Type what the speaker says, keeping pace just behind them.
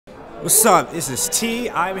What's up? This is T.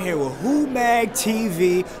 I'm here with WhoMag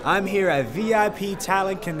TV. I'm here at VIP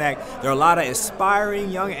Talent Connect. There are a lot of aspiring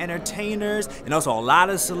young entertainers and also a lot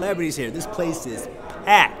of celebrities here. This place is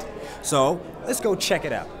packed. So let's go check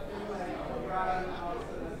it out.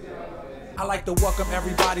 I like to welcome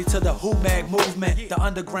everybody to the WhoMag movement, the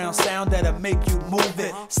underground sound that'll make you move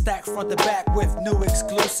it. Stacked front to back with new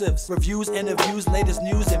exclusives, reviews, interviews, latest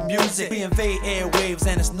news and music. We invade airwaves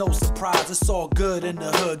and it's no surprise. It's all good in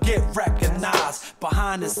the hood, get recognized.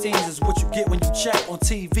 Behind the scenes is what you get when you check on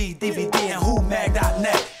TV, DVD, and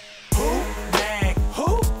WhoMag.net. WhoMag,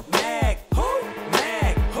 WhoMag,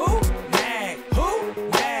 WhoMag, WhoMag,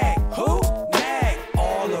 WhoMag, WhoMag.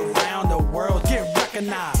 All around the world, get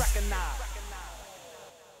recognized.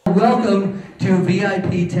 Welcome to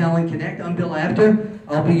VIP Talent Connect. I'm Bill Apter.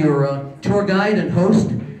 I'll be your tour guide and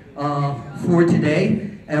host for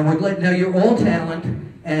today. And we're letting know you're all talent.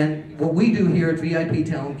 And what we do here at VIP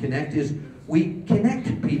Talent Connect is we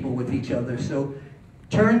connect people with each other. So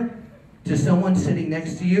turn to someone sitting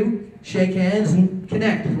next to you, shake hands, and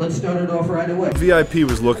connect. Let's start it off right away. VIP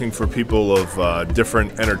was looking for people of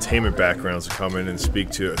different entertainment backgrounds to come in and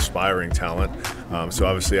speak to aspiring talent. So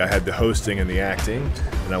obviously I had the hosting and the acting,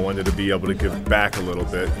 and I wanted to be able to give back a little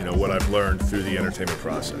bit, you know, what I've learned through the entertainment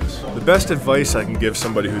process. The best advice I can give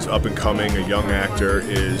somebody who's up and coming, a young actor,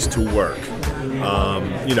 is to work.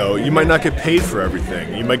 You know, you might not get paid for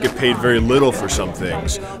everything. You might get paid very little for some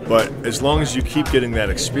things, but as long as you keep getting that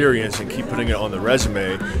experience and keep putting it on the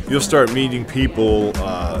resume, you'll start meeting people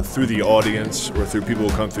through the audience or through people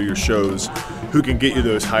who come through your shows who can get you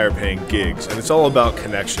those higher paying gigs. And it's all about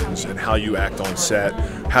connections and how you act on set,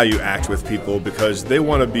 how you act with people, because they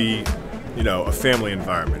want to be, you know, a family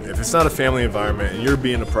environment. If it's not a family environment and you're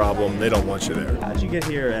being a problem, they don't want you there. How'd you get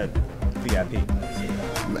here at VIP?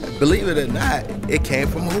 Believe it or not, it came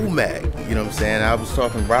from WhoMag. You know what I'm saying? I was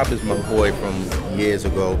talking, Rob is my boy from years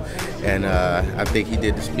ago, and I think he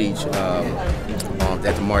did the speech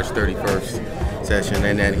at the March 31st session,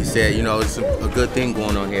 and then he said, you know, it's a good thing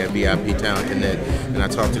going on here at VIP Talent Connect. And I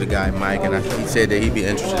talked to the guy, Mike, and he said that he'd be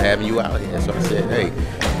interested in having you out here. So I said, hey,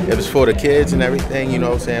 if it's for the kids and everything, you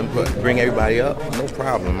know what I'm saying, bring everybody up, no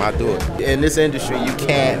problem, I'll do it. In this industry, you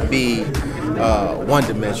can't be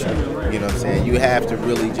one-dimensional, you know what I'm saying? You have to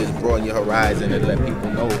really just broaden your horizon and let people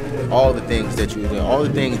know all the things that you're doing, all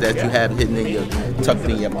the things that you have hidden in your, tucked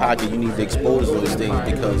in your pocket. You need to expose those things,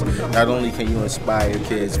 because not only can you inspire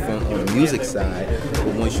kids from on the music side,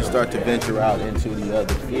 but once you start to venture out into the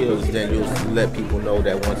other fields, then you'll let people know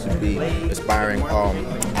that wants to be aspiring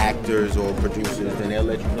actors or producers, then they'll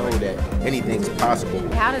let you know that anything's possible.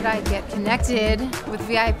 How did I get connected with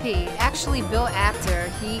VIP? Actually, Bill Apter,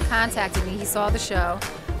 he contacted me, he saw the show,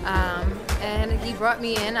 and he brought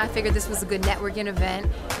me in. I figured this was a good networking event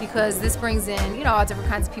because this brings in, you know, all different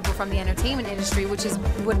kinds of people from the entertainment industry, which is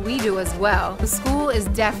what we do as well. The school is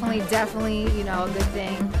definitely, you know, a good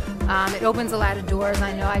thing. It opens a lot of doors.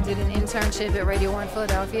 I know I did an internship at Radio 1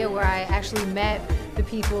 Philadelphia where I actually met the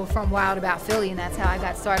people from Wild About Philly, and that's how I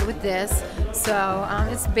got started with this. So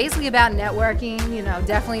it's basically about networking, you know,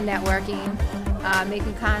 definitely networking,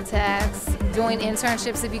 making contacts, doing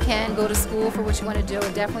internships if you can, go to school for what you want to do.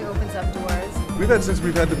 It definitely opens up doors. Since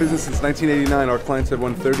we've had the business since 1989, our clients have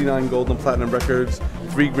won 39 gold and platinum records,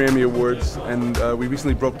 3 Grammy Awards, and we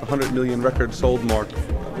recently broke the 100 million records sold mark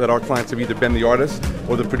that our clients have either been the artist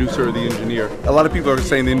or the producer or the engineer. A lot of people are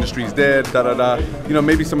saying the industry's dead, You know,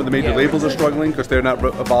 maybe some of the major labels are struggling because they're not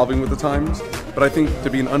evolving with the times. But I think to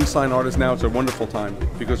be an unsigned artist now, it's a wonderful time,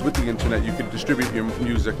 because with the internet you can distribute your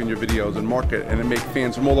music and your videos and market and make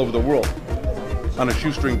fans from all over the world on a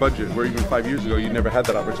shoestring budget, where even 5 years ago you never had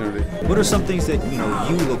that opportunity. What are some things that, you know,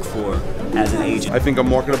 you look for as an agent? I think a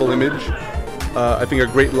marketable image. I think a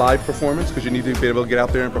great live performance, because you need to be able to get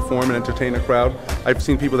out there and perform and entertain a crowd. I've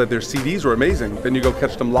seen people that their CDs are amazing, then you go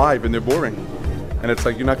catch them live and they're boring. And it's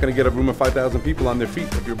like, you're not going to get a room of 5,000 people on their feet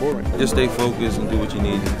if you're boring. Just stay focused and do what you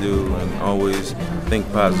need to do, and always think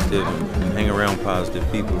positive and hang around positive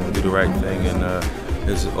people and do the right thing. And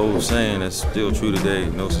there's an old saying that's still true today: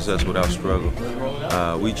 no success without struggle.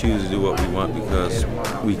 We choose to do what we want because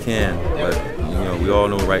we can, but you know, we all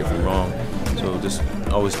know right from wrong. So just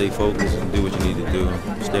always stay focused and do what you need to do.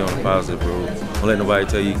 Stay on the positive road. Don't let nobody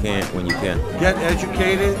tell you can't when you can. Get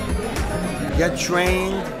educated, get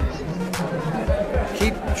trained,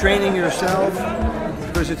 keep training yourself,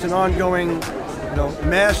 because it's an ongoing, you know,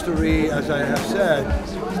 mastery, as I have said.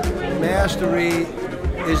 Mastery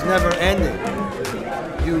is never ending.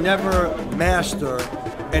 You never master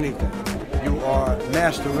anything. You are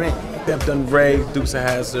mastering. I've done Ray, Dukes of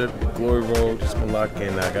Hazzard, Glory Road, just been lucky,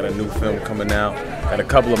 and I got a new film coming out. Got a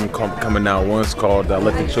couple of them coming out. One's called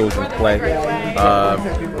Let the Children Play.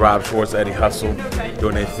 Rob Schwartz, Eddie Hustle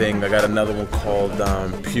doing their thing. I got another one called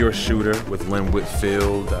Pure Shooter with Lynn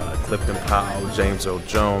Whitfield, Clifton Powell, James Earl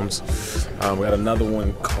Jones. We got another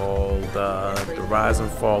one called The Rise and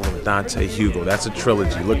Fall of Dante Hugo. That's a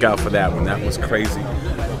trilogy. Look out for that one. That one's crazy.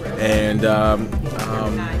 And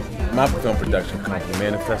my film production company,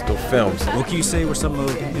 Manifesto Films. What can you say were some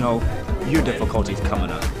of your difficulties coming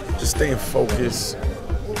up? Just staying focused,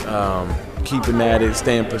 keeping at it,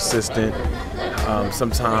 staying persistent.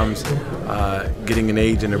 Sometimes getting an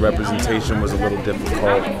agent and representation was a little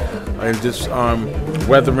difficult, and just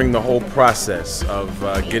weathering the whole process of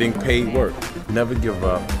getting paid work. Never give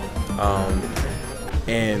up,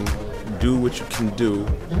 and do what you can do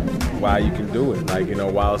while you can do it. Like,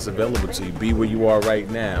 while it's available to you. Be where you are right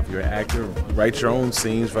now. If you're an actor, write your own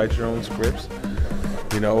scenes, write your own scripts.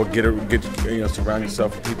 Or surround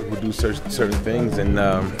yourself with people who do certain things, and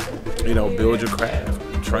build your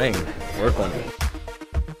craft, train, work on it.